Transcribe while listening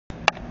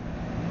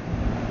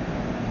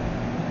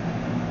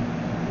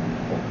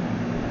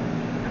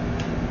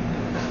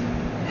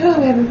Hello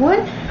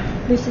everyone,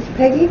 this is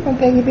Peggy from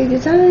Peggy B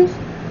Designs.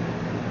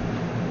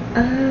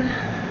 I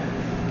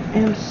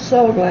am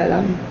so glad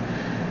I'm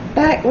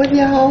back with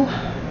y'all.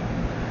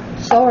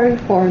 Sorry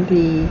for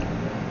the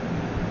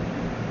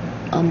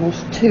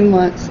almost 2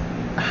 months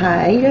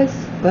hiatus,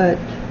 but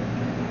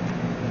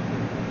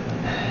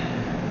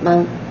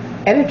my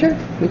editor,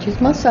 which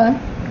is my son,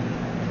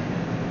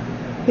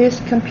 his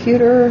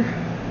computer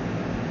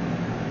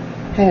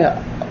had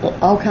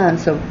all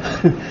kinds of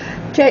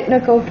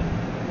technical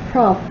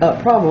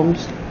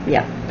problems.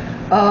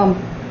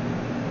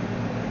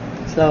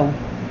 So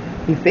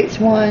you fix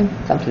one,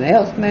 something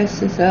else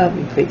messes up.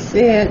 You fix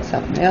it,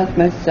 something else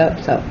messes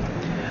up.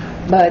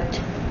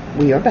 But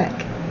we are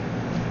back.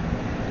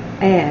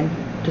 And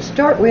to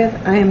start with,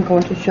 I am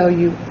going to show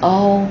you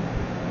all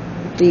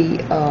the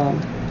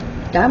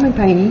diamond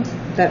paintings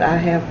that I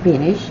have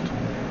finished.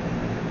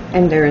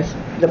 And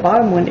the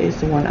bottom one is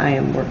the one I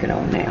am working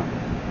on now.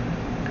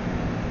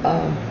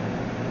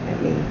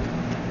 Let me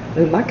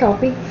move my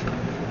copy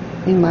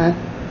in my, I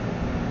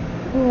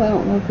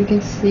don't know if you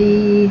can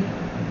see,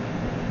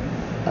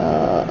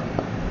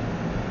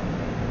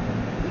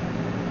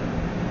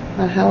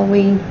 my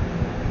Halloween,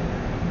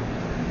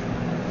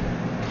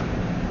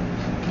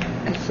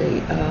 let's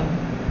see,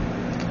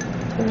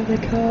 what are they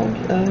called,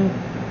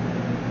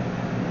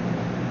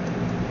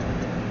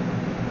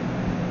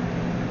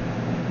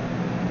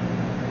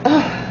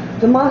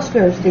 the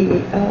monsters,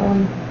 the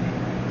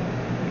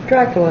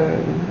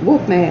Dracula,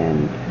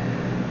 Wolfman,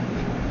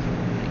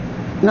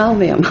 and all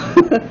them.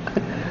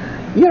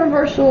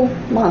 Universal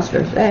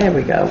monsters. There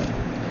we go.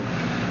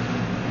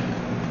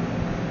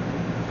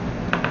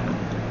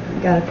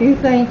 Got a few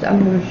things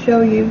I'm going to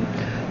show you.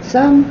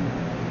 Some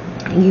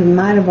you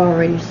might have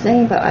already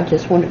seen, but I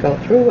just want to go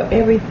through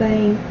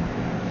everything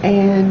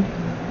and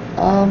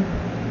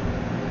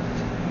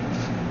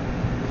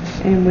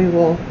we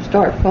will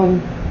start from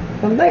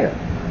there.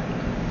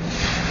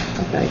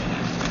 Okay.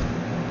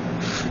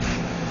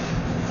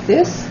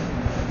 This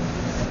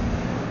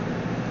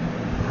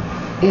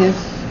is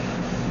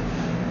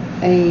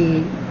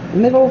a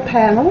middle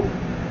panel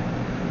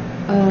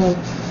of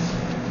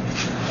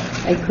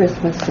a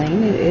Christmas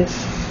scene. It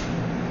is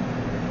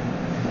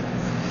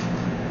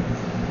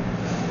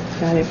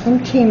got it from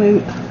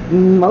Temu.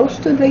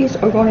 Most of these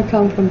are going to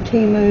come from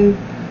Temu.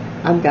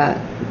 I've got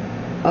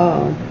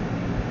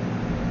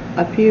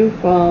a few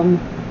from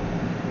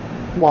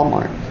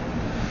Walmart.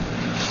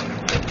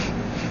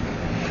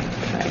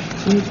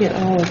 Let me get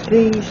all of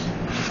these.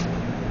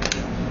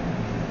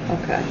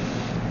 Okay.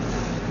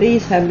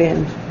 These have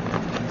been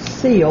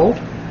sealed,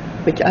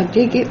 which I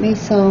did get me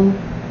some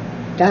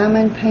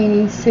diamond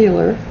painting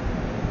sealer.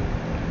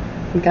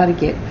 We got to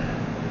get,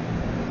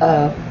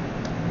 I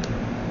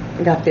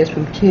got this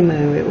from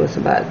Temu. It was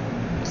about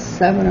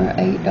 $7 or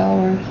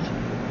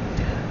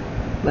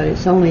 $8, but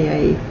it's only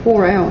a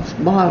 4-ounce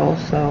bottle,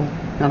 so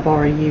I've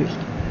already used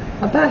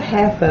about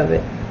half of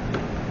it.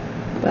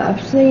 But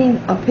I've seen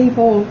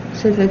people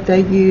say that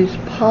they use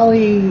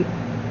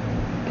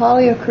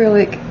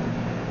polyacrylic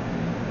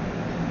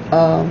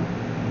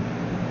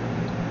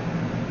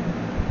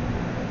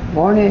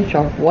varnish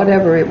or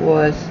whatever it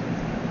was.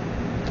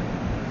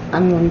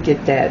 I'm going to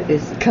get that.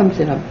 It comes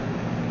in a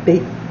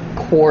big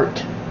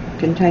quart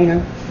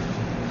container,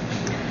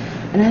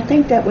 and I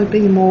think that would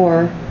be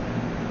more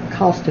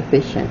cost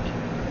efficient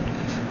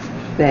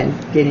than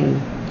getting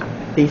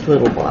these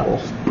little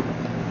bottles.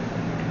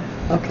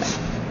 Okay.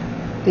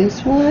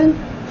 This one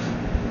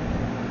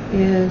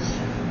is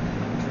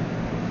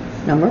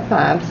number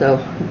 5, so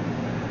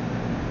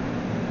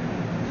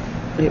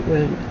it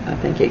would, I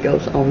think it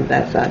goes on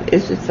that side.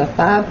 It's just a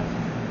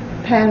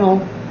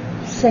 5-panel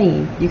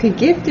scene. You could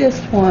get this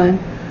one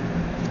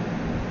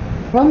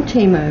from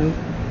Temu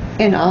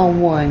in all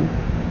one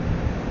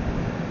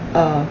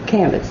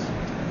canvas.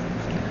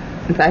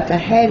 In fact, I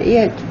had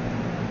it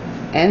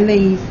and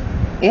these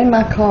in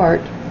my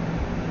cart,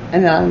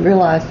 and then I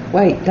realized,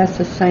 wait, that's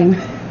the same.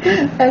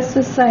 That's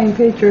the same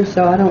picture,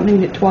 so I don't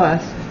need it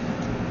twice.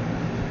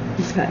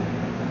 Okay.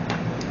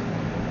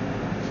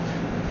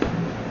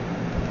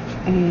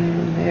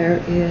 And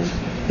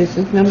this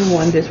is number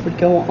 1. This would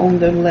go on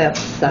the left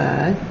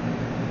side.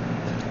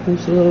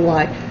 It's a little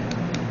light.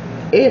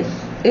 It's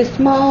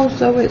small,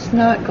 so it's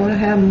not going to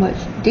have much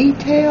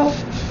detail,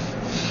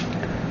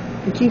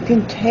 but you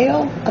can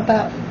tell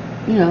about,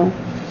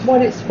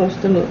 what it's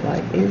supposed to look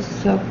like. It's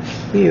so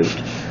cute.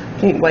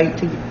 Can't wait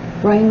to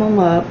frame them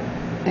up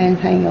and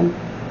hang them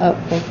up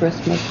for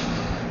Christmas.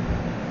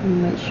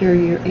 And make sure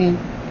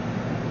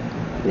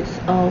it's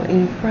all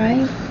in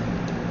frame.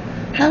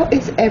 How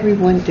is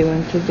everyone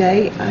doing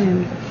today? I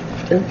am,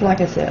 just like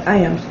I said,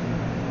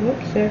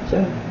 whoops, there's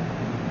a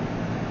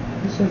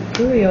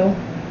grill,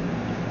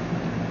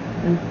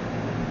 and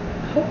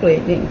hopefully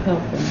it didn't come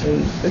from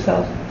these,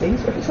 because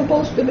these are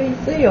supposed to be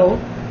sealed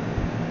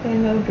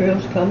and no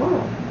drills come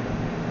off.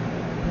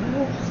 I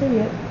don't see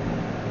it.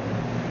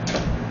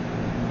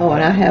 Oh,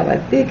 and I have a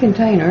big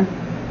container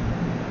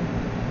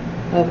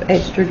of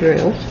extra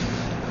drills.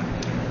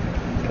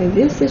 Okay,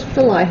 this is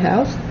the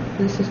lighthouse.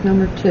 This is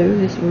number 2.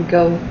 This would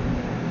go,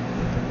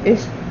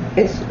 it's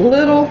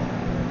little,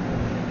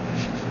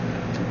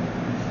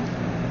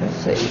 let's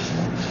see,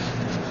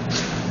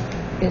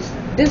 it's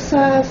this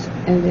size,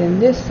 and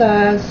then this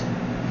size,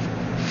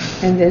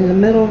 and then the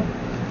middle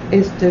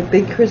is the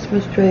big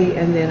Christmas tree,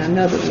 and then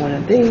another one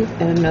of these,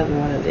 and another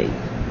one of these.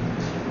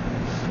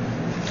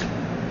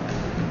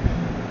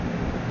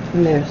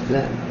 And there's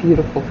that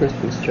beautiful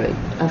Christmas tree.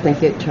 I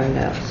think it turned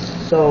out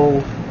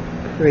so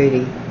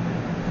pretty.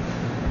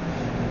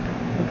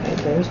 Okay,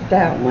 there's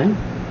that one.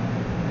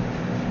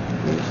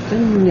 There's the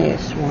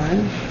next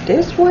one.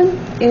 This one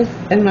is,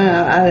 and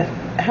I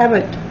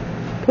haven't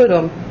put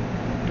them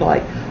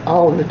like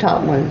all of the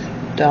top ones.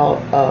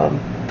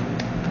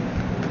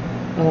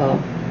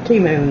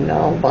 Timu and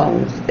all the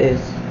bones is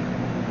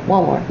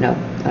Walmart. No,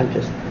 I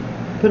just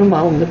put them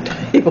on the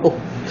table.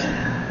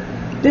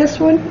 This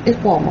one is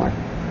Walmart.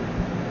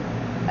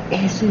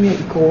 Isn't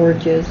it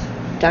gorgeous?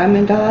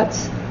 Diamond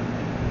dots.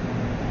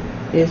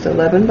 It's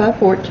 11 by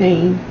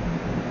 14.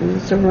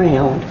 It's a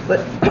round, but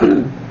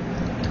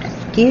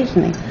excuse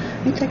me.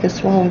 Let me take a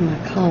swallow of my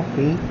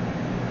coffee.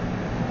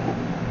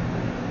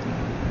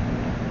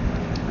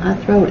 My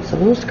throat is a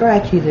little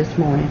scratchy this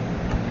morning,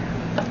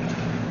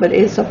 but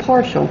it's a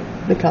partial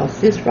because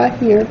this right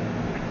here,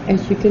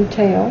 as you can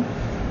tell,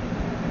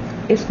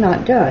 it's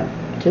not done.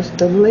 Just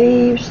the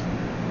leaves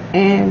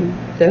and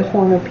the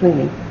horn of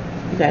plenty.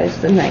 That is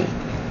the name.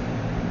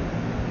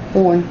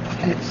 Horn,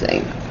 let's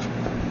see.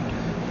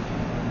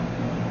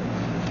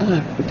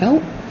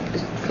 Don't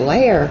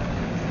glare.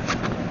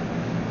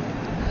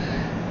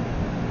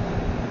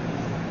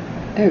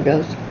 There it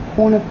goes.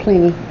 Horn of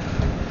plenty.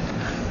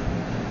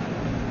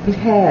 It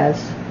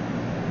has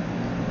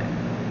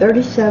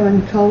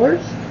 37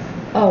 colors.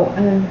 Oh,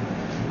 and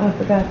I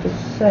forgot to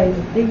say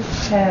that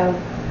these have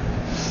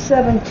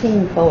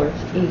 17 colors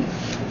each.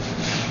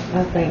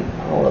 I think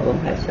all of them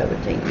have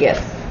 17. Yes.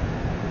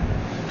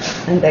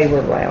 And they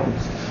were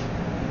rounds.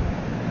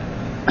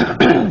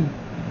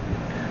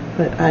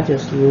 But I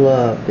just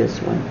love this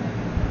one.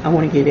 I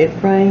want to get it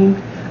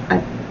framed.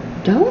 I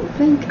don't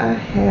think I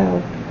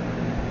have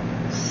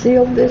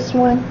sealed this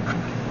one,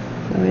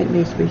 so it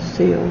needs to be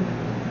sealed.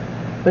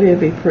 But it'd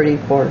be pretty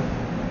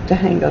to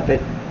hang up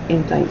at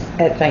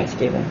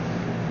Thanksgiving.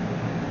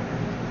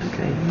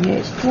 Okay,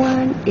 next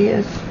one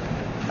is,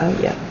 oh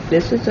yeah,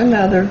 this is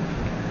another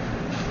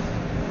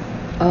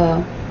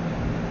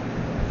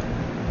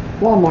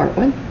Walmart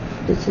one.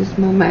 This is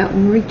my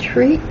mountain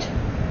retreat.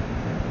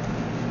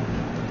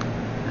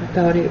 I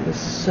thought it was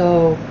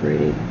so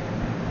pretty.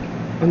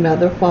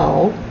 Another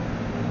fall.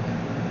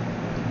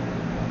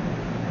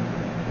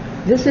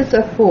 This is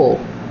a full,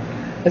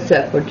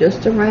 except for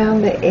just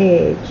around the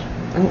edge.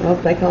 I don't know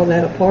if they call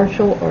that a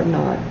partial or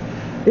not.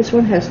 This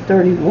one has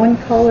 31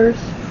 colors,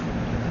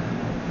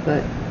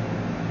 but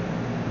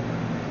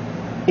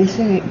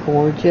isn't it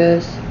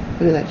gorgeous?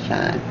 Look at that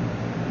shine.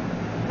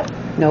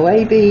 No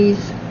ABs,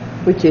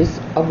 which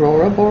is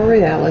Aurora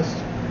Borealis.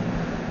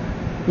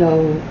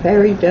 No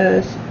fairy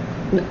dust.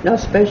 No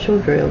special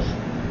drills.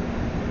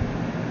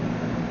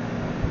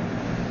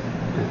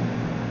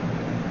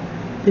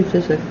 This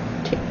is a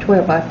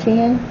 12 by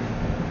 10.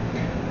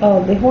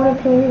 Oh, the horn of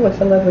plenty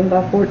was 11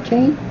 by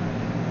 14.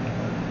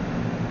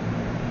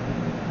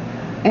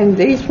 And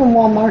these from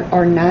Walmart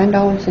are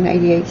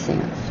 $9.88.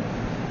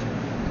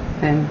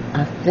 And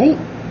I think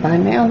by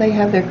now they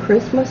have their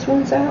Christmas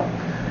ones out.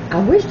 I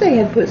wish they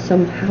had put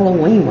some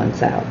Halloween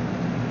ones out.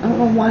 I don't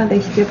know why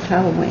they skipped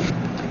Halloween.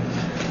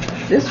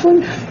 This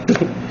one,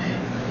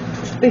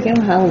 speaking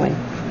of Halloween,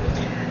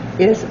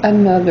 is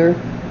another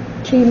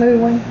Timu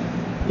one.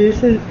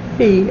 Isn't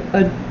he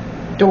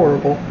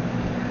adorable?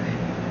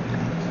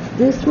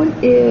 This one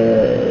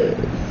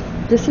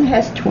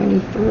has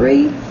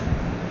 23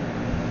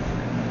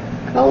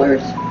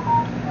 colors.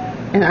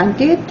 And I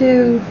did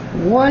do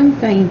one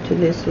thing to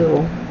this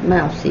little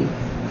mousey.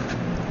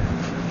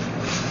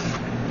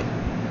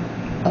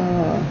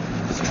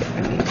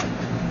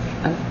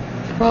 I've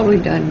probably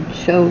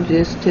showed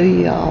this to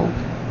y'all,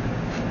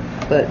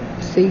 but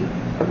see,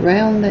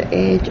 around the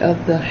edge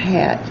of the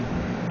hat,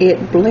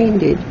 it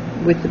blended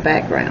with the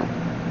background.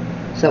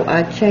 So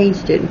I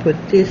changed it and put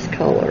this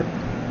color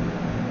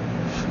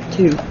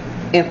to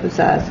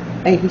emphasize,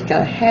 hey, he's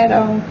got a hat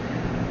on,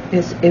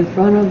 it's in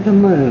front of the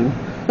moon.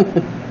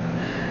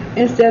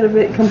 Instead of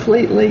it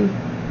completely,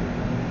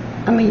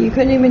 I mean, you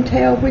couldn't even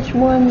tell which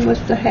one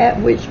was the hat,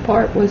 which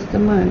part was the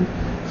moon.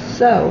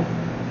 So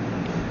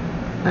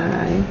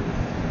I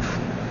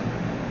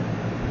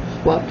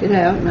swapped it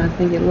out, and I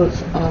think it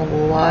looks a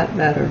lot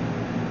better.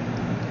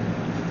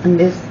 And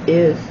this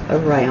is a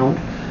round.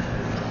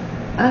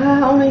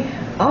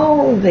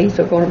 All of these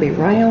are going to be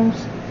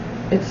rounds,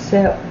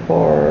 except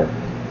for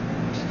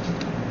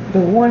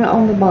the one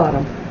on the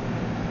bottom.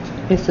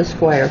 It's a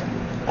square.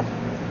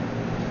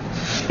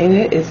 And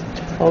it is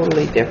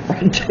totally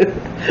different.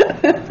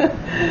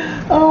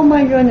 Oh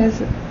my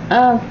goodness.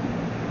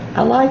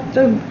 I like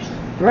the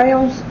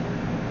rounds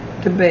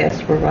the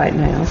best for right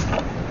now.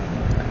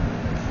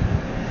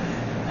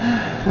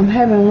 I'm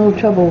having a little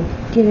trouble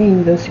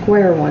getting the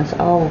square ones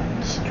all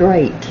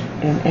straight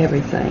and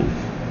everything.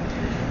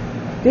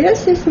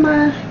 This is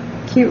my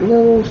cute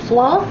little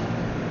sloth,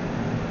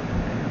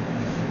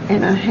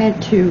 and I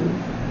had to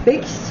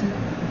fix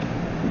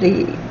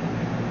it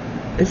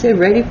said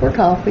ready for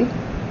coffee,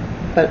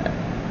 but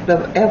the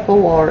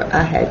FOR,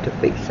 I had to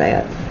fix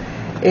that.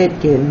 It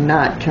did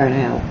not turn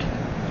out.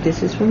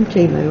 This is from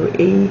Temu.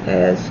 He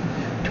has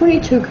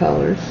 22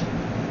 colors,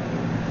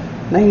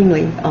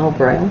 mainly all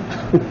brown.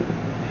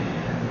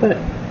 But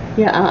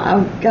yeah,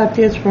 I got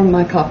this from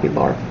my coffee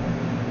bar.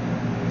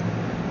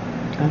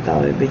 I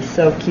thought it'd be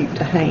so cute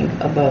to hang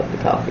above the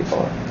coffee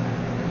bar.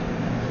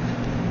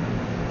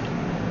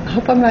 I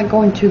hope I'm not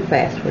going too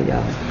fast for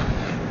y'all.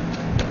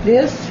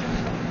 This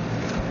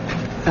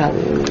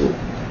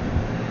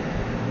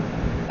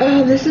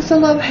is a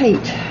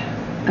love-hate,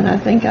 and I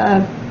think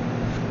I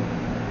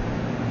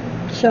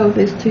showed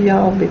this to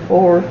y'all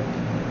before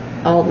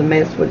all the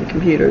mess with the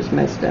computers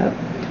messed up.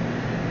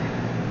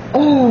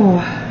 Oh,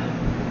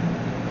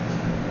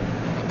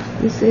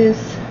 this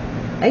is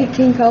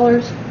 18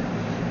 colors.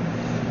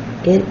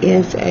 It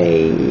is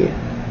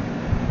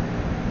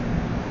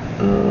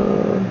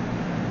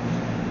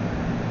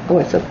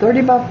it's a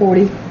 30 by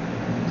 40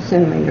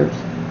 centimeters.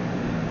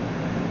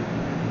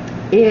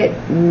 It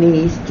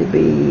needs to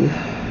be,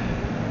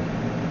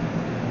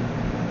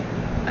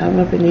 I don't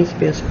know if it needs to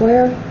be a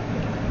square,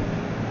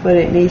 but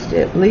it needs to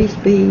at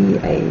least be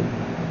a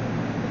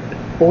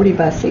 40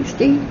 by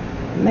 60,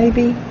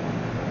 maybe,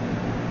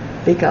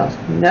 because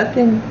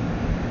nothing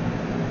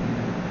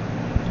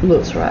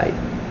looks right.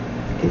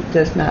 It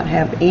does not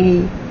have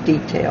any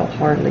detail,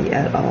 hardly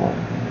at all.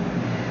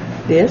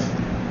 This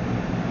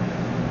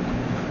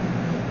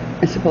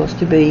is supposed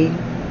to be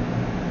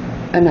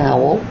an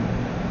owl.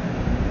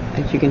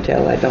 As you can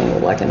tell, I don't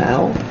look like an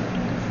owl.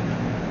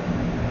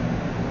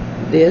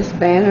 This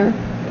banner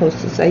is supposed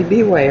to say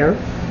beware.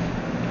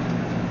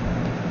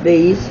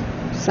 These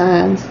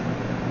signs,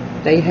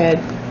 they had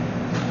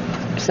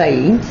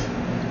sayings.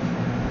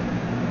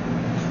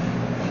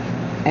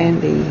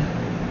 And the,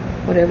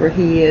 whatever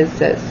he is,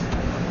 that's,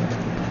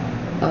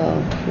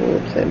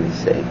 let me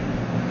see.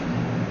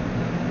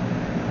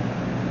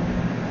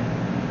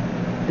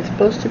 It's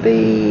supposed to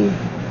be,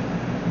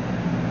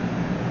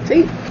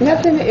 see,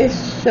 nothing is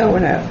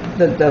showing up.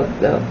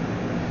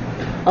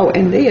 Oh,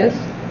 and this,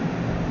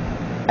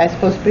 that's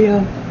supposed to be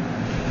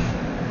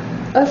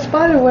a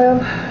spider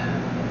web,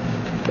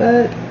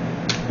 but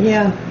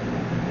yeah,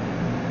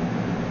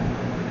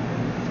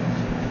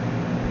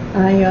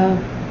 I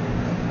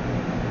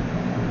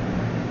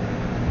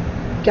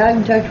got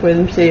in touch with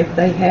them, see if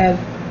they had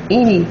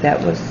any that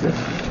was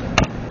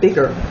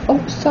bigger.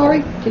 Oh,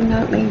 sorry, did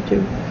not mean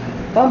to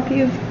bump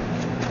you.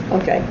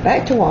 Okay,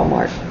 back to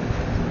Walmart.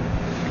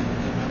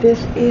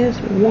 This is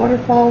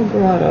Waterfall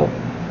Grotto.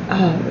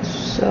 Oh, it's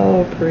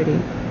so pretty.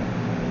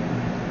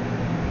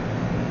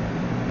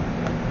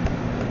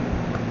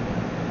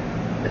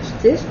 Is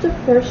this the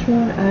first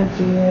one I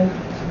did?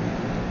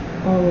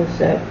 Or was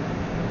that?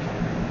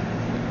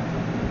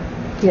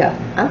 Yeah,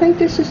 I think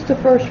this is the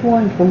first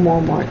one from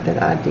Walmart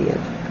that I did.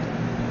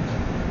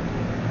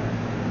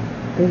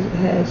 It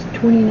has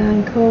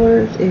 29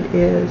 colors. It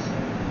is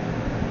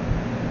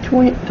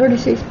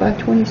 36 by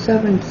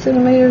 27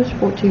 centimeters,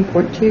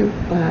 14.2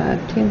 by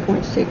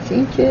 10.6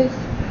 inches.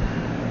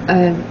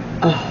 And,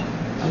 oh,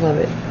 I love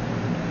it.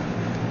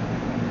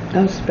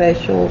 No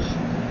specials.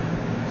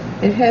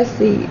 It has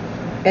the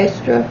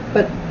extra,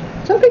 but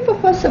some people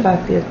fuss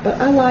about this, but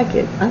I like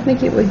it. I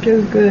think it would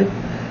do good.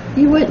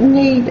 You wouldn't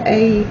need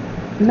a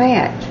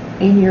mat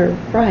in your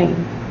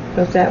frame,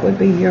 because that would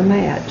be your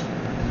mat.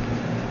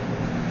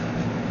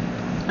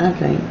 I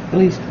think, at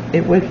least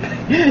it would.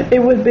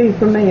 It would be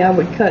for me. I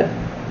would cut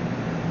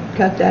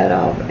that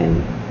off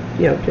and,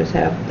 you know, just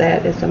have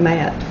that as a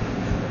mat.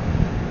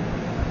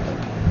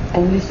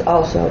 And this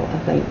also, I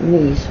think,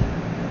 needs.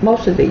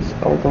 Most of these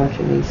are going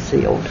to need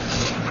sealed.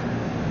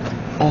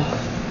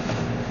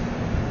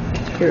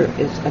 Here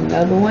is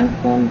another one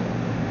from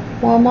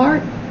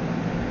Walmart.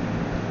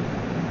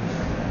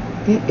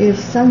 It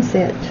is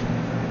Sunset.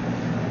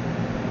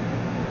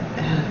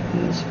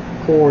 It's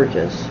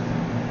gorgeous.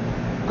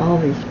 All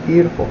these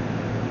beautiful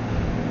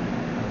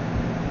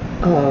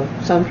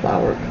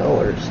sunflower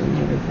colors and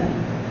everything.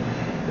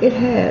 It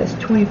has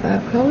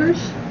 25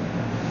 colors.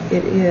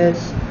 It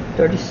is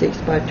 36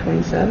 by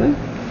 27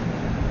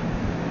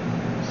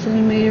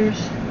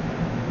 centimeters.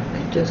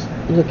 Just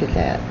look at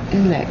that.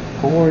 Isn't that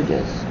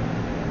gorgeous?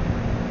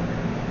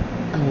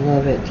 I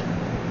love it.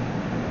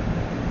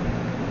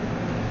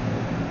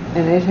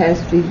 And it has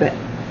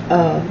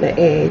the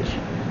edge.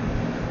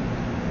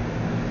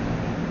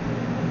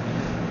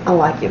 I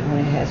like it when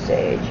it has the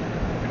edge.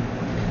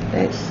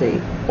 Let's see.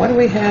 What do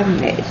we have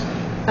next?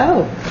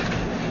 Oh,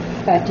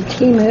 got the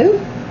Temu.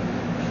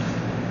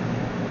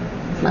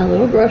 My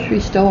little grocery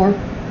store.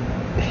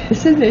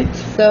 Isn't it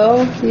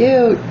so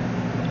cute?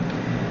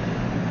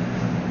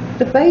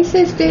 The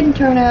faces didn't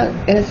turn out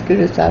as good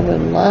as I would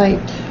have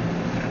liked.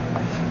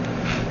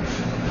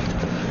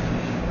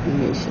 Let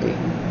me see.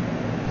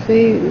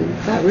 See,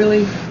 not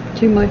really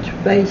too much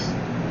space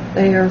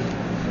there.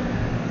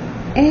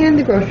 And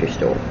the grocery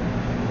store.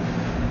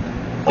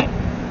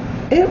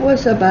 It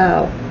was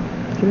about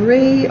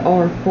 3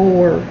 or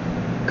 4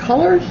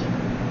 colors,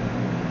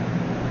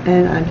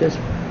 and I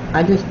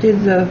just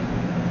did the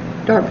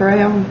dark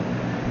brown.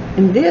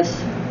 And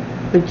this,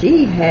 the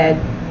G had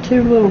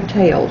 2 little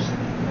tails.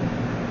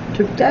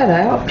 Took that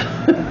out.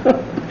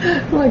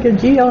 Like a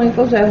G only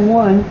supposed to have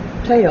 1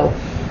 tail.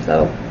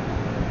 So,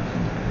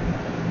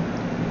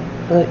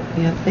 but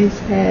yeah, these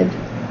had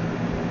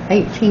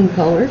 18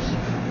 colors.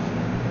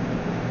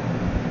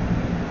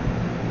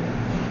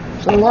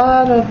 It's a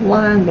lot of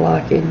line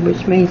blocking,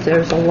 which means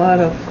there's a lot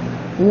of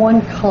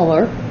one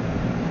color.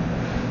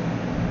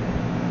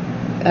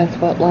 That's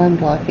what line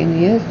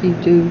blocking is. You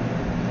do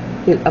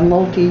get a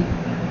multi-place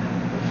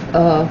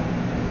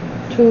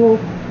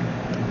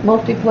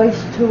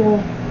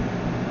tool.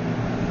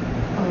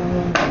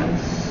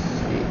 Let's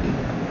see.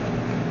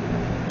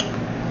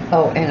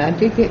 Oh, and I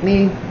did get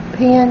me a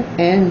pen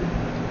and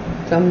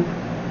some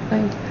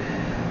things.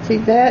 See,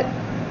 that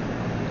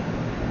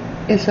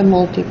is a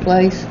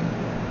multi-place.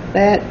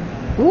 That,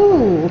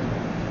 ooh,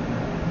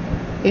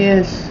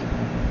 is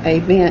a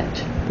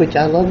bent, which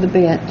I love the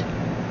bent,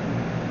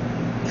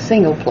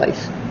 single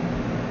place.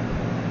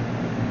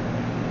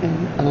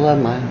 And I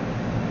love my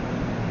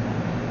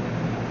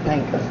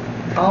thing, because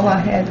all I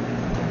had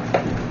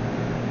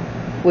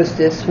was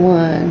this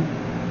one.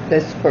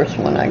 That's the first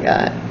one I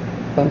got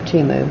from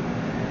Temu.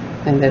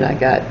 And then I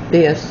got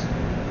this.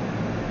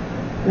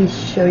 Let me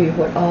show you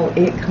what all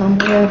it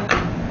comes with.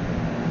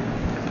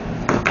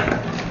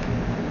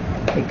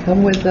 They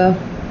come with a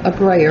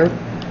brayer.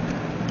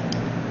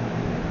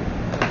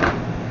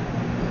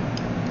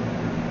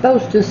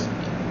 Those just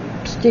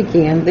stick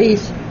in.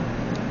 These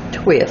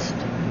twist.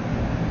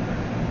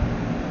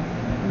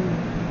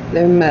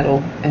 They're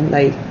metal, and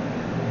they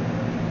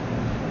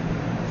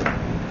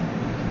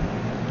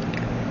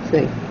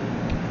see.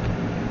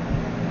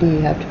 You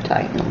have to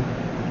tighten them.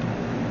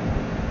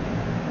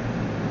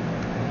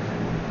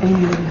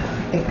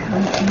 And it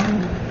comes in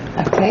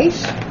a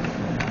case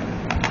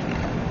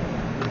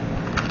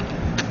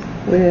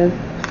with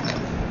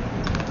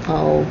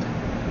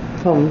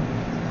from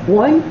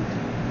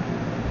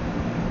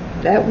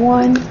that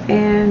one,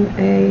 and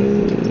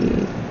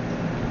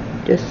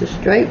just a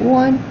straight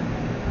one,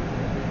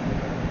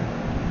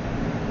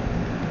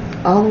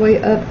 all the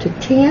way up to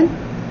 10,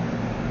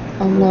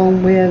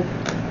 along with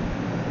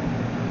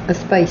a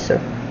spacer,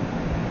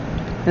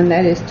 and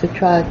that is to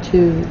try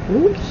to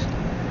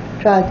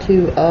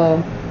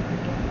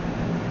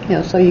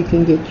so you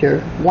can get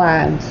your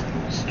lines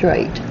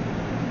straight.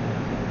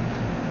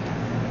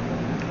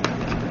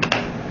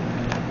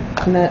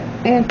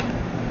 And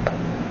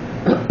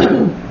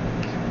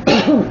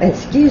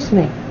excuse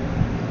me,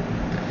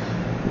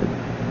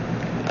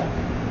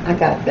 I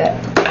got that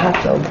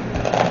also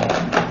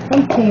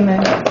from Temu,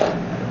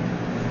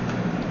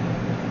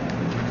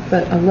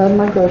 but I love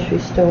my grocery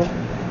store.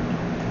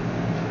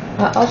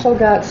 I also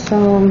got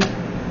some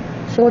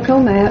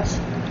silicone mats.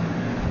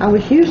 I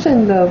was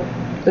using the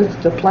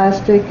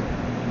plastic,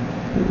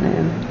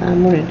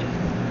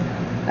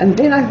 and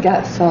then I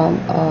got some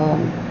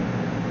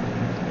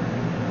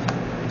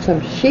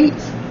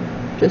sheets,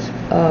 just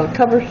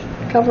cover.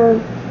 I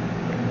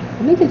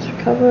think it's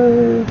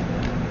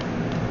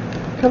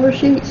cover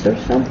sheets or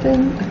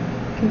something. I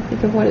can't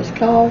think of what it's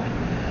called,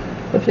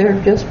 but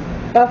they're just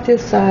about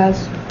this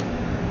size,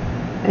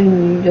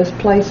 and you just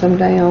place them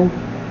down.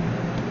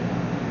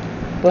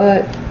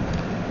 But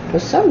for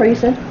some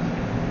reason,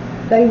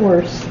 they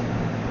were,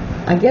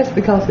 I guess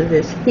because of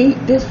this heat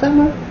this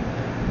summer,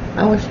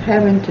 I was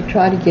having to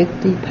try to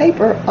get the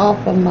paper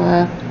off of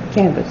my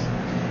canvas.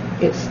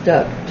 It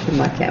stuck to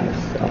my canvas,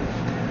 so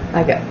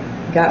I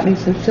got me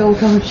some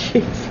silicone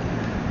sheets.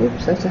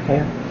 Oops, that's a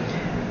hair.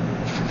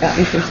 Got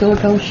me some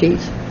silicone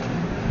sheets.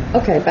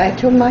 Okay, back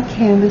to my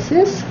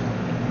canvases.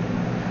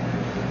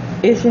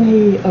 Isn't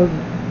he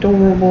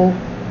adorable?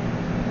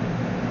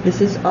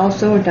 This is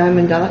also a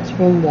Diamond Dots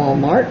from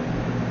Walmart.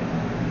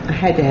 I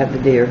had to have the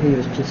deer. He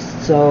was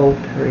just so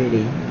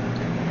pretty.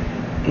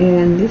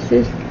 And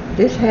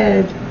this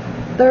had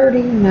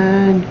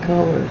 39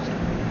 colors.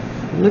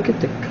 Look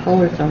at the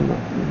colors on the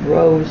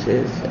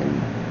roses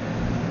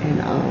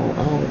and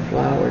all the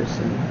flowers,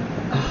 and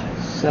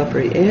it's so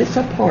pretty. And it's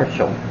a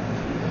partial.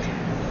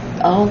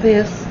 All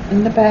this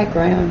in the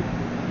background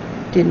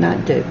did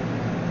not do.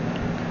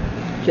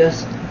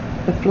 Just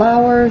the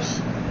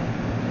flowers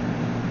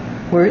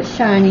where it's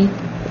shiny,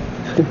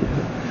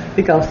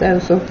 because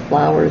those are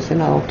flowers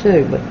and all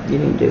too, but you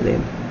didn't do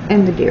them.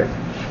 And the deer.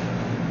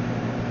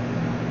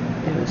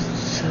 It was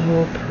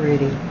so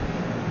pretty.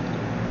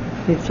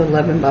 It's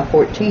 11 by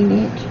 14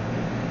 inch.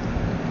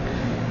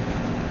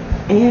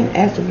 And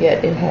as of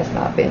yet, it has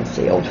not been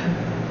sealed.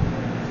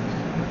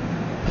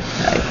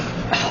 Okay.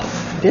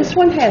 This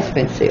one has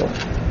been sealed.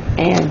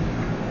 And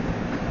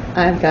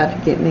I've got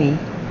to get me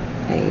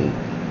a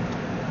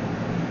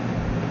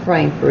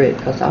frame for it,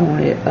 because I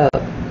want it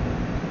up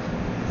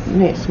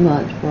next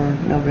month for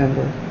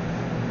November.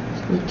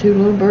 The two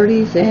little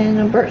birdies and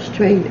a birch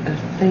tree. I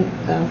think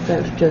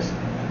that was just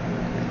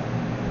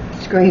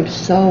screams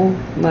so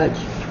much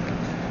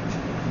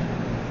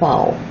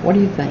fall. What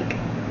do you think?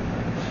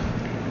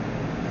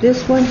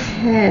 This one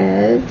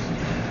had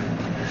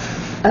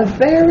a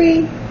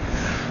very,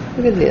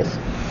 look at this.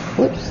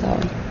 Whoops,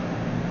 sorry.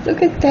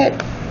 Look at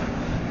that.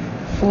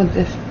 Oh,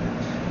 this.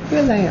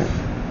 Look there.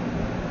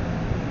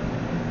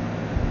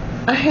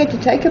 I had to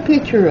take a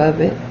picture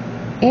of it,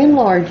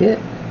 enlarge it,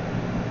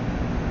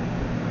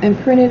 and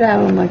print it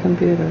out on my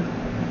computer.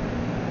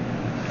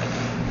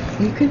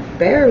 You could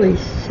barely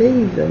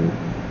see the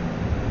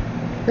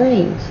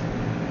things.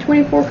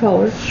 24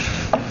 colors.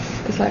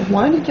 It's like,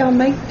 why did y'all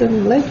make the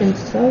legends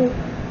so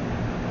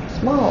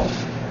small?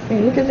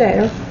 And look at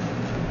there.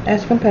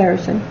 As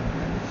comparison.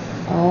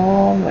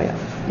 Oh, well.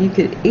 You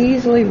could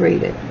easily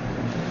read it.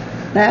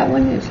 That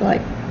one is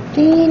like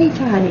teeny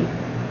tiny.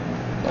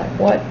 Like,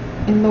 what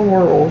in the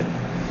world?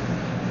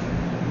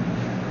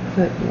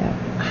 But yeah,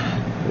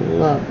 I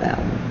love that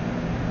one.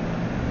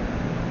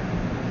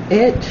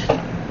 It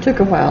took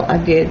a while. I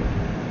did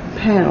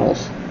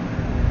panels,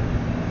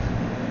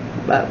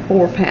 about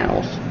 4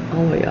 panels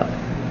all the way up.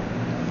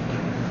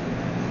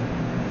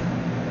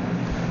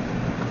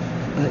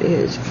 But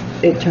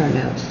it turned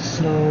out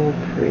so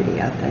pretty,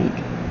 I think.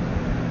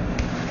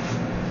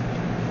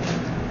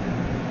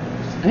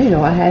 I didn't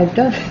know I had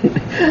done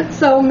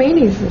so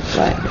many. It's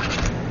like,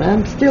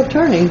 I'm still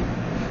turning.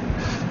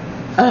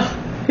 Oh,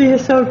 he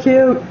is so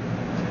cute.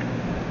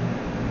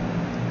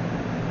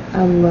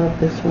 I love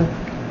this one.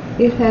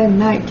 It had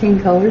 19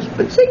 colors,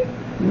 but see,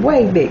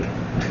 way big.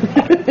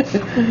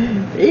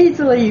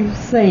 Easily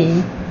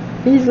seen,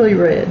 easily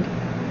read.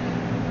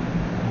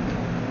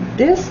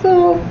 This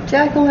little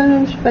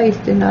jack-o'-lantern's face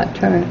did not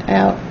turn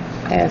out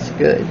as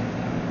good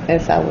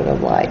as I would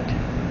have liked.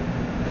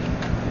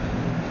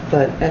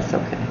 But that's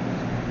okay.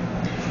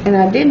 And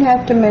I didn't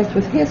have to mess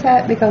with his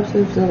hat because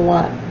it was a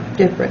lot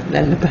different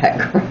than the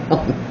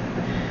background.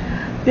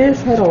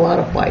 This had a lot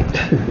of white.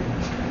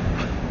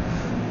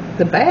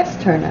 The bats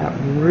turned out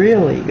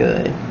really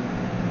good.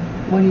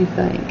 What do you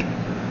think?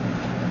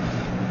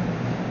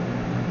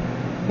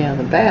 Yeah,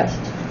 the bats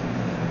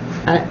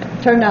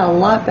turned out a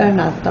lot better than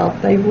I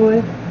thought they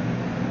would.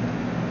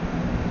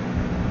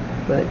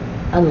 But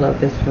I love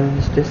this one.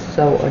 It's just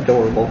so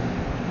adorable.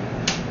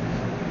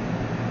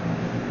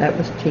 That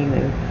was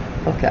Timu.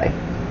 Okay.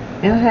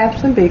 And I have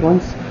some big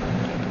ones.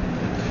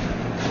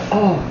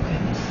 Oh,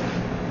 goodness.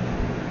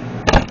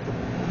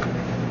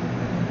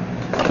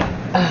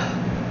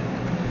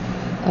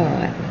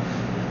 Alright.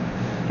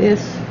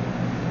 This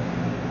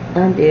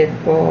I did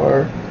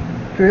for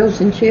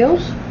Drills and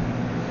Chills.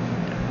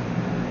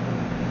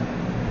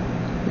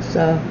 It's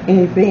an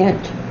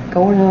event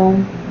going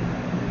on.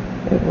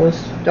 It was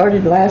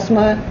started last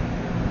month.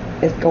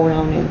 It's going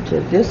on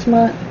into this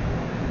month.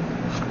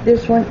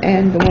 This one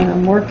and the one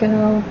I'm working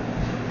on.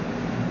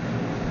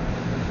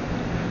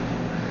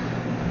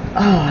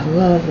 Oh, I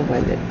love the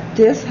way that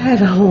this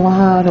had a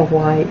lot of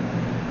white.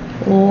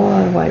 A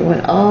lot of white.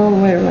 Went all the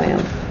way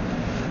around.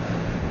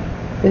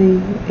 See,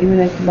 even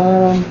at the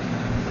bottom.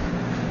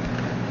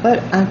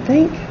 But I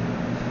think,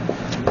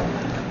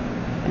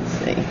 let's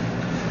see.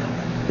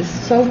 This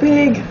is so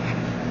big.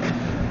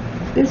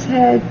 This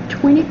had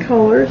 20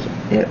 colors.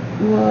 It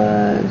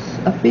was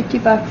a 50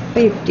 by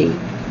 50.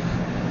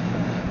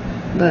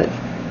 But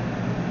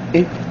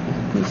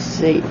let's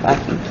see if I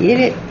can get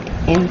it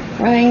in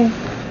frame.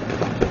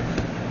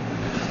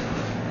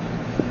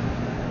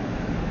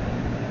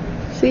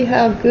 See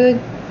how good,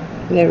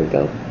 there we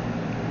go,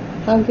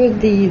 how good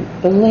the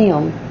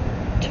limb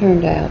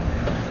turned out.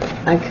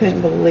 I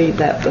couldn't believe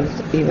that was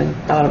even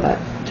thought about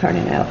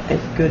turning out as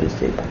good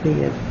as it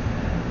did.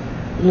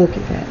 Look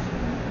at that.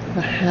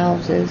 The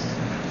houses.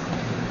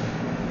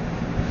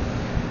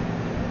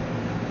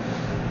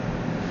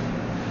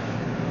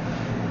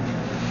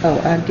 Oh,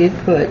 I did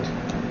put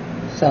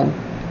some.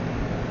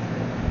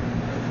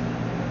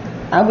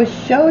 I will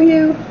show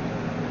you.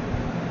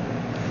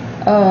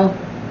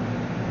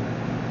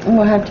 I'm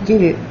gonna have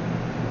to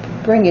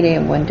bring it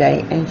in one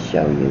day and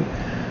show you.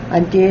 I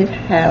did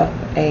have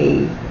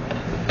a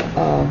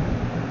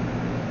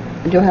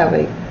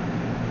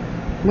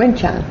wind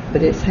chime,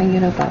 but it's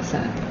hanging up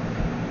outside,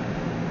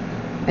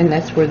 and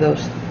that's where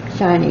those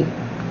shiny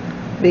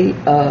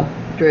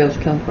drills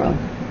come from.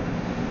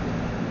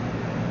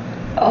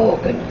 Oh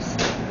goodness,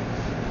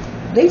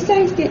 these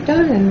things get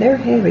done and they're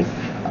heavy.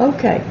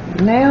 Okay,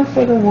 now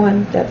for the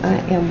one that I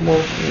am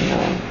working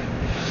on,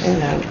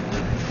 and I'm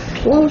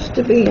close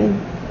to being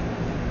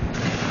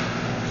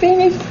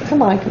finished.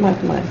 Come on, come on,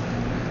 come on.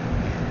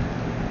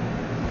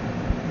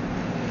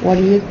 What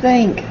do you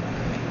think?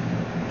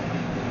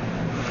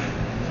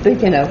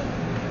 Speaking of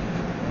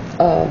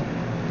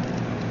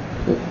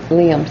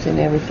limbs and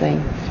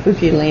everything,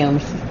 spooky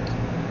limbs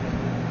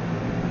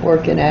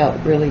working out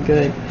really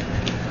good.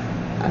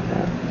 I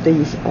thought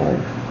these are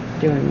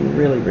doing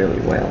really, really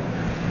well.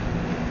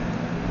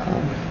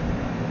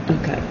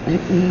 Okay,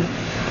 let me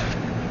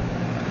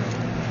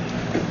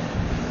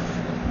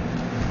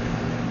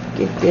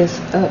get this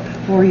up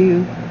for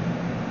you.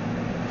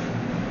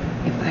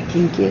 If I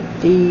can get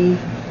the,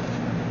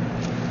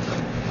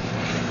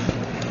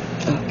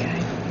 okay.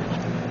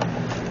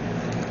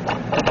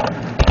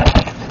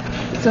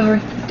 Sorry,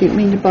 didn't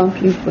mean to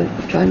bump you, but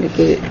I'm trying to get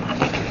it.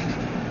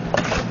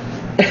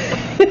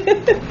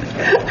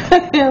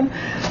 I am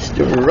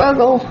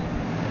struggling.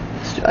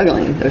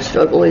 The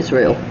struggle is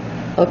real.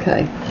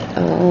 Okay. I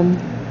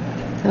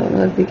don't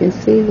know if you can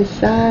see the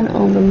shine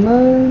on the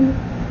moon,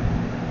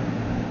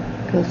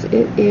 because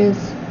it is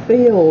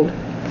filled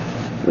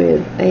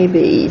with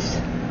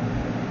ABs.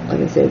 Like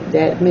I said,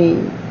 that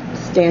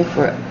stands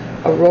for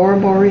Aurora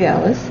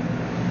Borealis.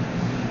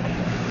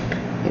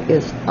 It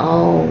is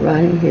all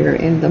right here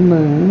in the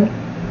moon.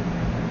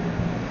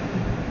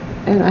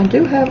 And I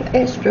do have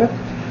extra.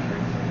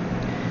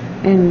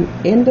 And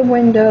in the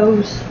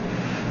windows.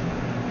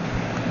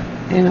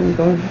 And I've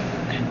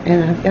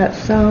got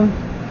some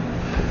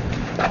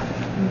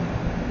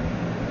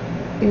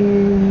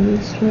in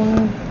this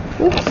one.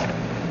 Whoops.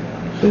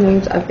 She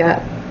knows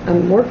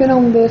I'm working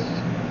on this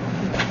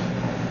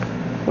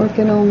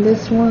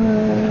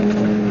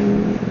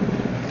one.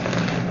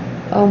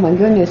 Oh my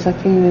goodness, I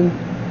can't even.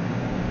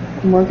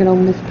 I'm working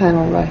on this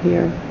panel right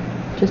here.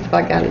 Just if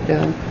I got it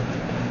done.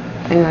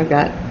 And I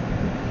got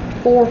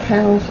 4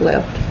 panels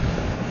left.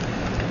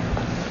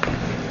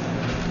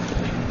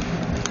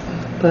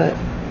 But I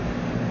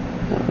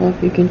don't know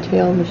if you can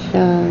tell the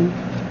shine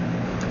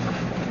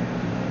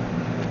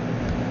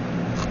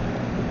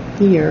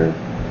here.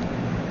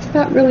 It's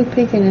not really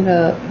picking it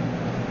up.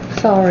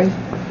 Sorry.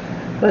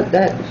 But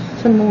that's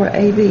some more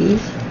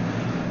ABs.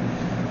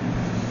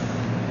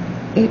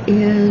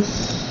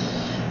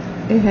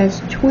 It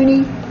has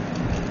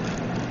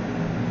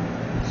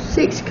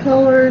 26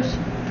 colors,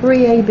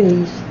 3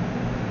 ABs.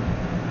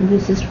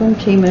 This is from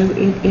Temu.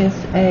 It is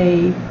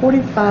a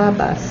 45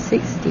 by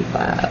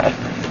 65.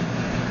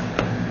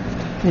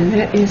 And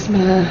that is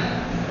my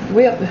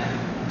WIP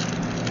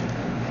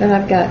that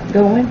I've got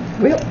going.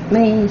 WIP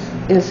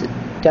is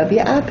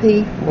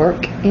W.I.P,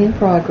 work in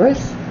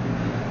progress,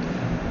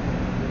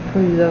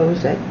 for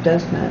those that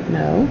does not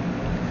know.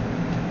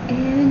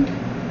 And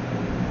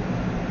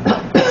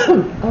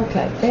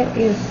okay, that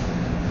is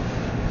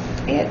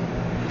it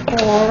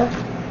for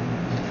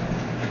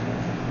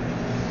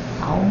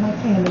all my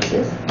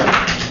canvases.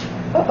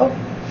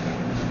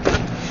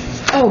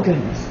 Oh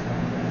goodness.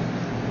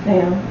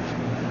 Now,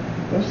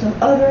 there's some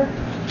other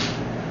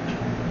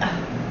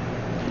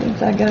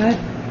things I got.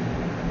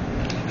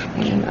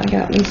 And I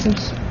got me some,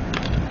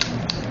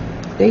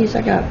 these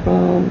I got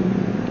from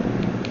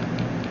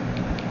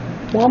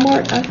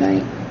Walmart, I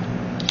think,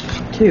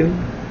 to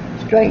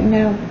straighten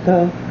out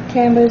the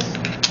canvas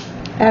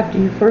after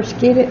you first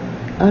get it,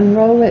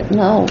 unroll it and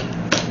all.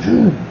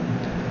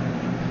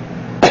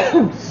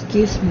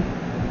 Excuse me.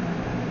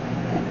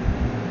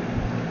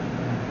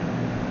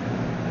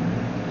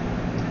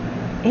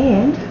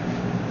 And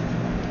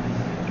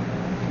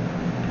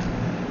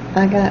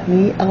I got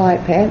me a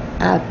light pad.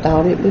 I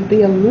thought it would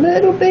be a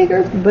little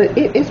bigger, but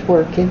it's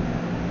working.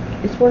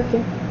 It's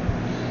working.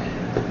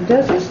 It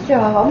does its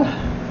job.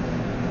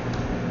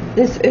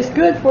 It's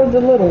good for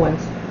the little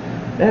ones.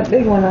 That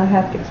big one I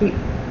have to keep.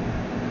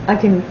 I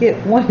can get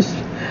one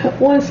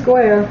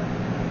square.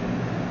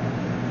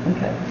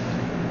 Okay.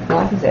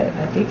 Like I said,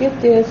 I did get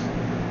this.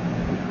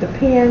 The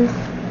pins.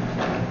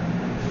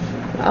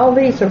 All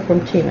these are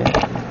from Temu.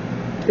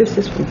 This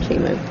is from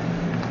Temu.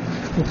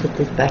 I'll put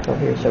this back over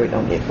here so we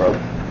don't get broke.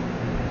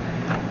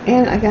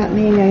 And I got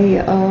me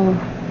a,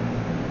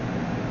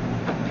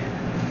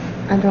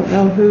 I don't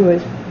know who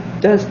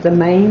does the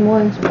main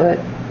ones, but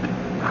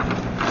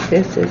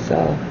this is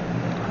a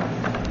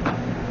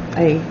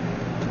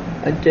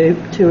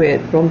dupe to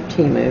it from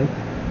Temu.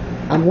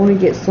 I'm going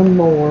to get some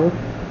more.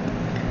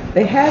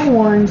 They have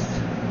ones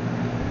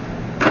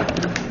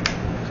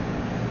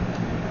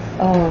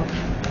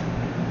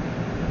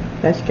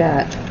that's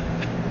got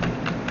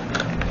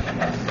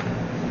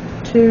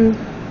 2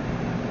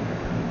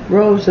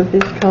 rows of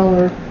this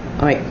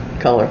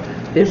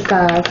this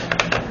size,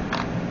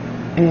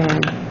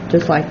 and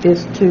just like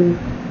this, two.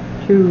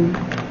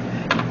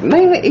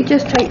 Mainly, it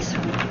just takes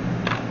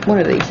one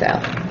of these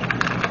out.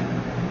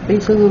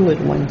 These are the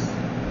little ones.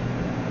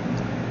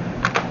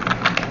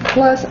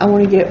 Plus, I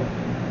want to get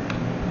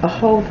a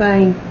whole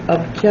thing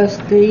of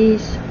just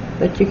these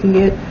that you can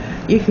get.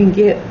 You can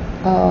get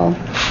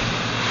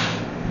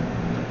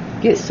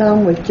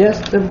some with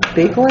just the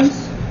big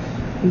ones.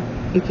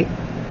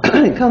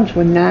 It comes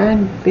with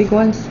 9 big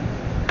ones,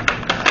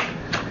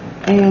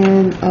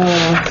 and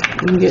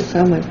you can get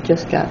some with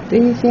just got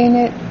these in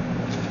it.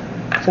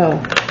 So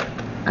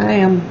I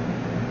am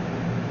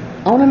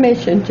on a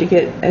mission to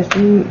get as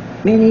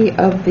many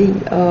of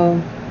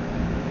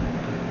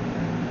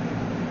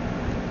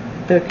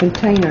the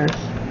containers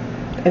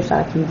as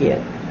I can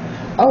get.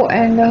 Oh,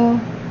 and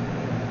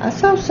I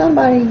saw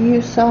somebody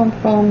use some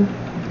from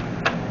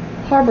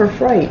Harbor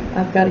Freight.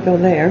 I've got to go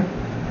there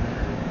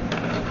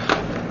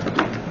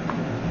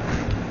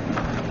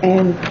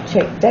and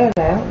check that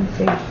out and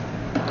see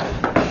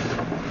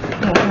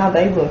how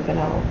they look and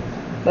all.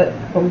 But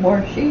from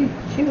where she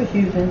was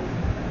using,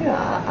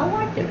 I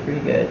liked it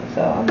pretty good.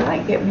 So I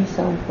might get me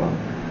some from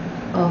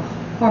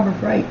Harbor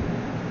Freight.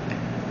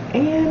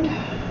 And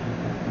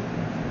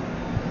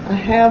I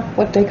have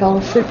what they call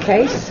a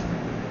suitcase,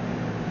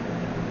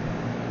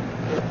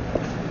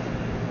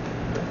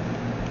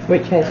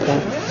 which has I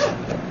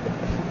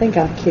think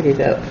I've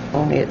kitted up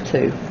on it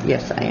too.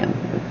 Yes, I am.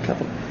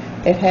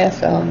 It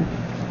has a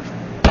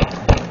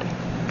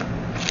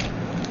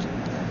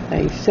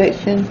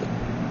section.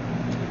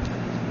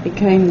 It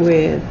came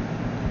with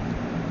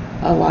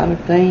a lot of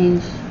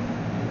things,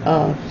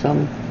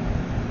 some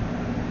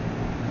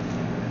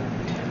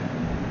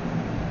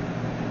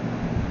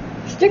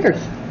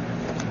stickers.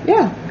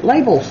 Yeah,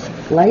 labels.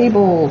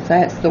 Labels,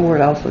 that's the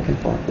word I was looking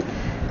for.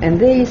 And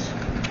these,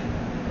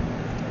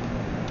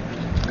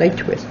 they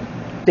twist.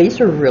 These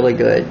are really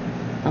good.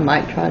 I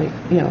might try to,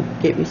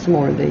 get me some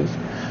more of these.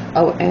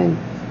 Oh, and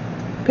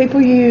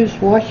people use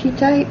washi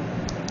tape.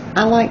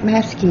 I like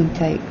masking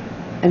tape.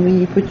 And then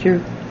you put your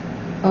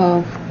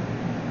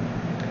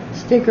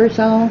stickers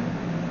on,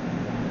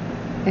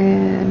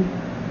 and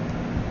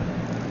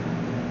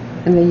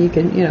then you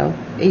can,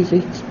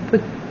 easily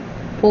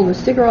pull the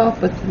sticker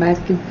off with the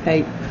masking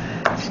tape.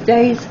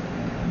 Stays.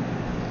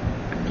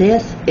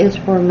 This is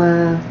for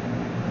my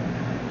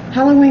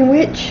Halloween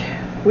witch,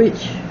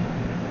 which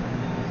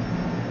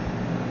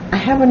I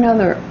have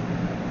another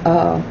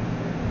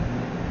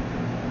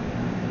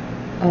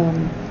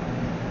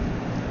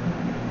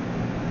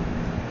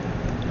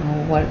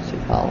what is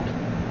it called?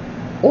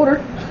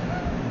 Order.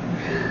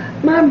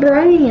 My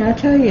brain, I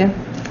tell you.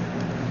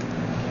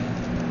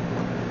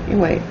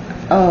 Anyway,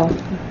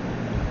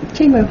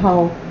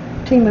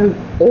 Temu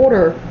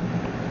order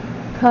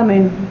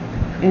coming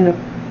in a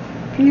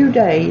few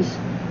days,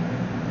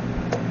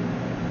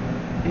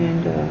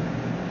 and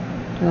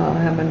I'll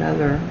have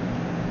another.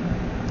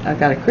 I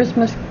got a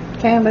Christmas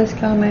canvas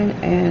coming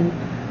and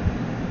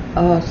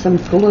some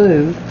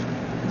glue.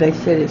 They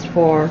said it's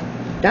for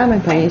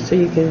diamond painting, so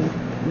you can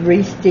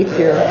re-stick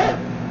your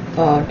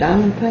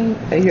diamond paint,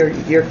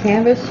 your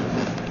canvas,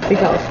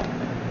 because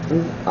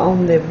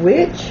on the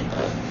witch,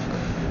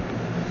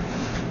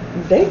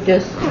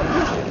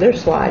 they're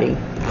sliding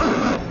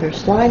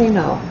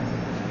off.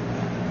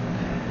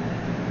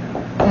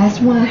 That's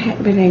why I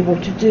haven't been able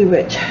to do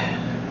it.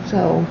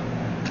 So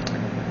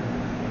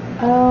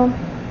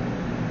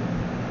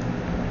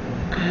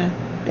I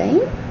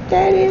think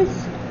that is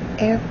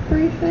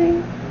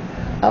everything.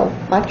 Oh,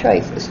 my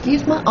trays.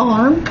 Excuse my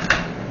arm.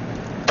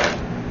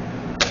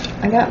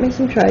 I got me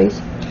some trays.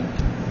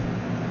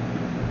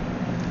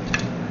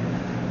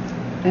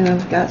 And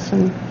I've got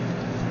some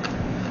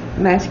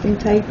masking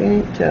tape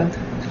in it to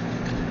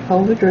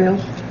hold the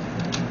drills.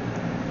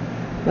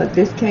 But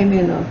this came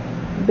in a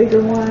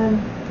bigger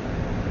one,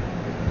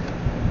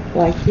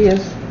 like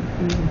this,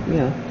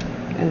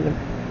 and the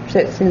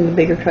sets in the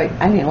bigger tray.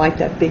 I didn't like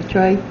that big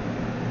tray,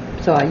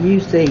 so I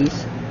used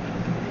these.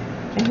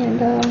 And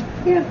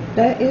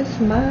that is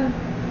my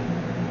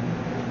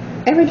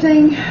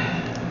everything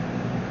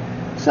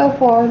so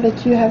far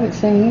that you haven't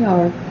seen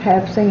or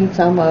have seen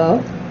some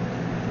of.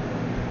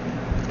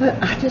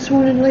 But I just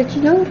wanted to let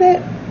you know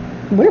that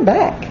we're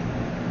back,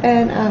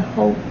 and I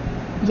hope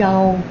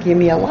y'all give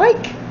me a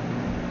like,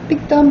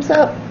 big thumbs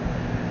up,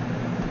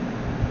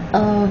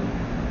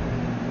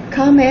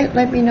 comment,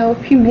 let me know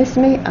if you miss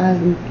me.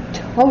 I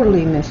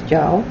totally missed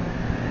y'all.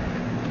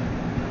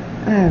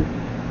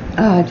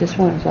 I just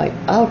wanted to like,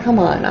 oh come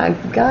on,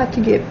 I've got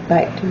to get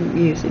back to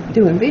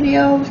doing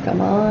videos.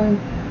 Come on,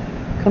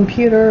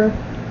 computer,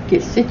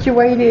 get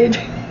situated.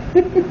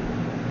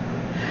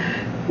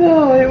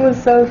 Oh,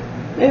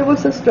 it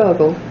was a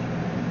struggle.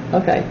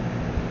 Okay,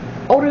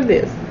 order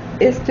this,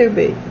 it's too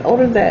big.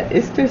 Order that,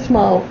 it's too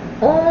small.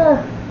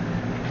 Oh.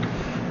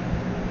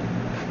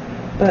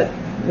 But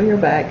we are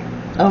back.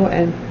 Oh,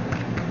 and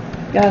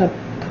got a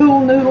pool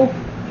noodle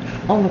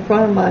on the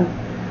front of my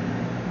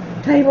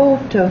table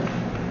to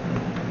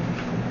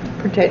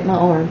protect my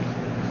arms.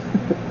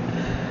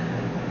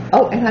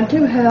 Oh, and I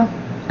do have,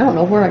 I don't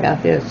know where I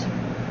got this.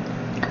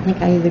 I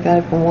think I either got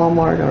it from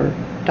Walmart or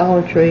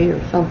Dollar Tree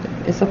or something.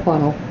 It's a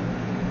funnel.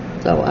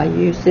 So I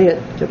use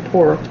it to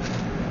pour.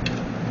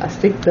 I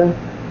stick the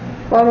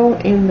funnel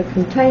in the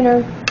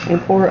container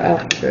and pour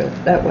out the drills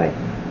that way.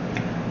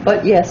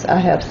 But yes, I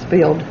have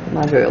spilled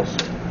my drills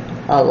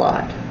a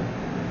lot.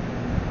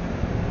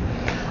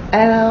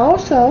 And I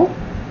also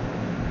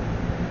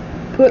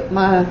put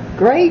my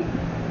gray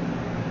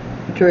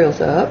drills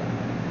up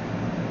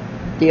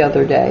the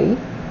other day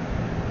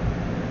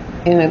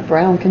in a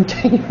brown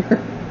container.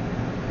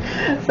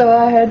 So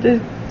I had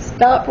to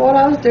stop what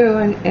I was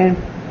doing and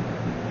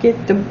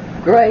get the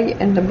gray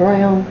and the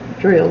brown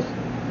drills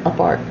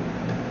apart.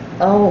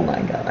 Oh my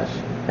gosh,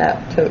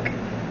 that took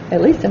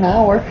at least an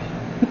hour.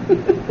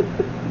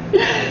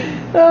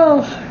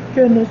 Oh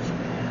goodness.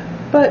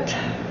 But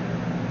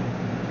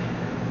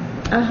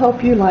I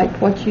hope you liked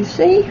what you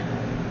see.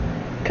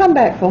 Come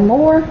back for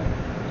more,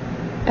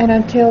 and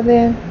until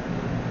then,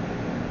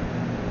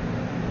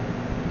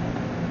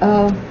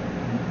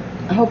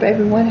 I hope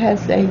everyone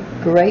has a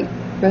great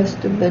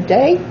rest of the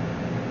day,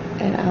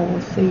 and I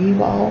will see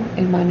you all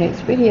in my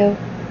next video.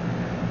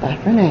 Bye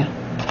for now.